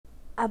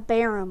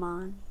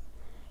Abarimon,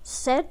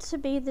 said to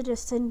be the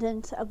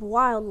descendant of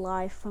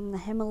wildlife from the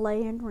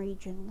Himalayan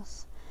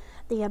regions.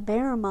 The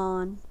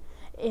Abarimon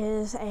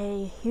is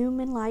a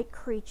human-like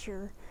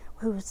creature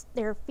whose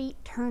their feet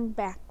turn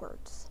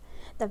backwards.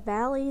 The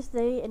valleys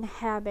they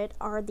inhabit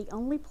are the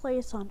only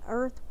place on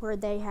Earth where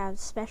they have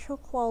special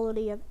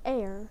quality of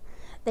air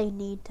they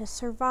need to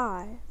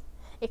survive.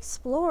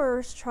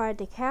 Explorers tried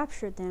to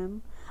capture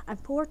them.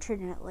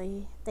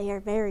 Unfortunately, they are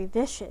very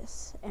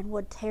vicious and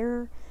would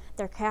tear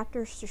their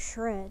captors to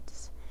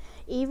shreds.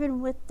 Even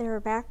with their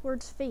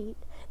backwards feet,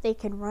 they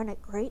can run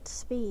at great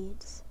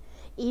speeds.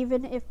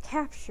 Even if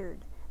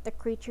captured, the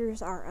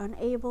creatures are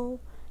unable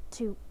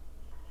to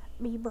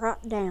be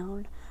brought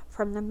down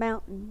from the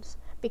mountains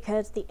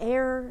because the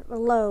air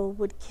below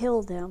would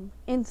kill them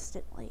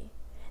instantly.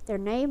 Their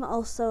name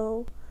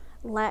also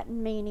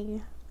Latin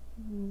meaning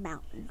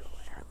mountain goat.